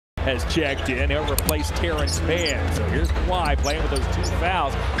has checked in. He'll replace Terrence Mann. So here's Kawhi playing with those 2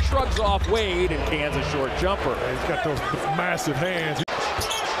 fouls. Shrugs off Wade and cans a short jumper. He's got those massive hands.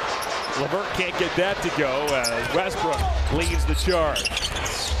 LeVert can't get that to go as Westbrook leads the charge.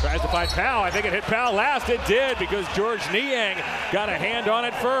 Tries to find Powell. I think it hit Powell last. It did because George Niang got a hand on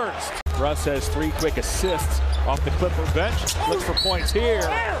it first. Russ has 3 quick assists off the Clipper bench. Looks for points here.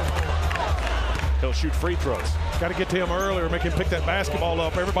 He'll shoot free throws. Got to get to him earlier, make him pick that basketball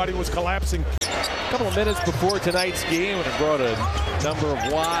up. Everybody was collapsing. A couple of minutes before tonight's game, and it brought a number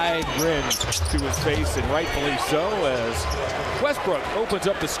of wide grins to his face, and rightfully so, as Westbrook opens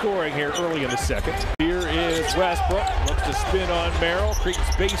up the scoring here early in the second. Here is Westbrook, looks to spin on Merrill, creeps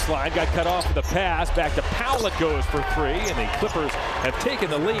baseline, got cut off with a pass, back to Powell it goes for 3, and the Clippers have taken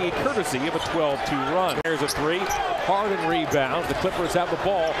the lead courtesy of a 12-2 run. There's a 3, Harden rebounds, the Clippers have the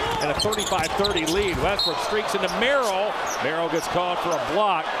ball, and a 35-30 lead. Westbrook streaks into Merrill. Merrill gets called for a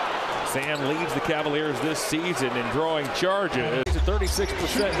block. Sam leads the Cavaliers this season in drawing charges. He's at 36%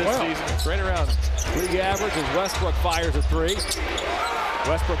 this season. It's right around league average as Westbrook fires a 3.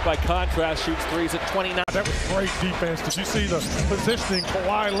 Westbrook, by contrast, shoots 3s at 29. That was great defense. Did you see the positioning?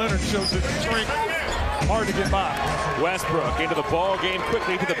 Kawhi Leonard shows his strength. Hard to get by. Westbrook into the ball game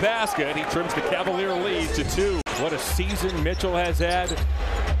quickly to the basket. He trims the Cavalier lead to 2. What a season Mitchell has had.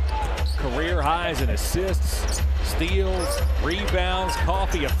 Career highs in assists, steals, rebounds.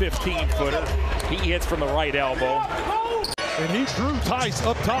 Coffee a 15-footer. He hits from the right elbow. And he drew Tice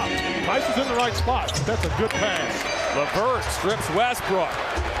up top. Tice is in the right spot. That's a good pass. LeVert strips Westbrook.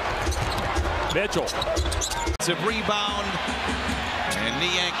 Mitchell. It's a rebound. And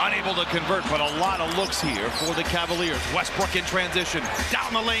Niang unable to convert, but a lot of looks here for the Cavaliers. Westbrook in transition.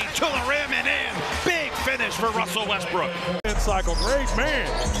 Down the lane, to the rim and in. Big finish for Russell Westbrook. Cycle, great man.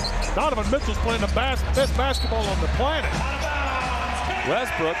 Donovan Mitchell's playing the best basketball on the planet.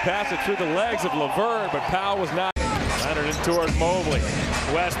 Westbrook passed it through the legs of LeVert, but Powell was not. Leonard in toward Mobley.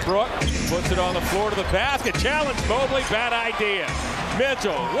 Westbrook puts it on the floor to the basket. Challenge Mobley, bad idea.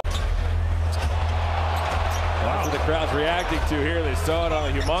 Mitchell. That's what the crowd's reacting to here. They saw it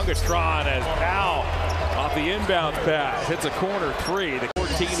on the Humongotron as Powell off the inbound pass hits a corner 3. The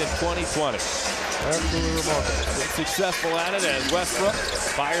 14 in 2020. Absolutely remarkable. Successful at it as Westbrook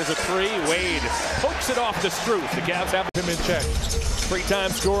fires a 3. Wade pokes it off the Struth. The Cavs have him in check.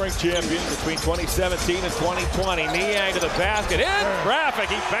 3-time scoring champion between 2017 and 2020. Niang to the basket. In traffic.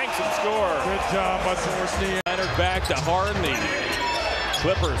 He banks and scores. Good job by George Niang. Leonard back to Harden. The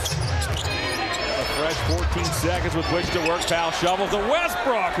Clippers. A fresh 14 seconds with which to work. Powell shovels to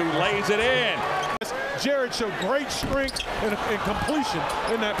Westbrook, who lays it in. Jared showed great strength and completion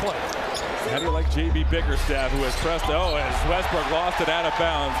in that play. How do you like JB Bickerstaff, who has pressed, as Westbrook lost it out of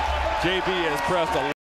bounds. JB has pressed a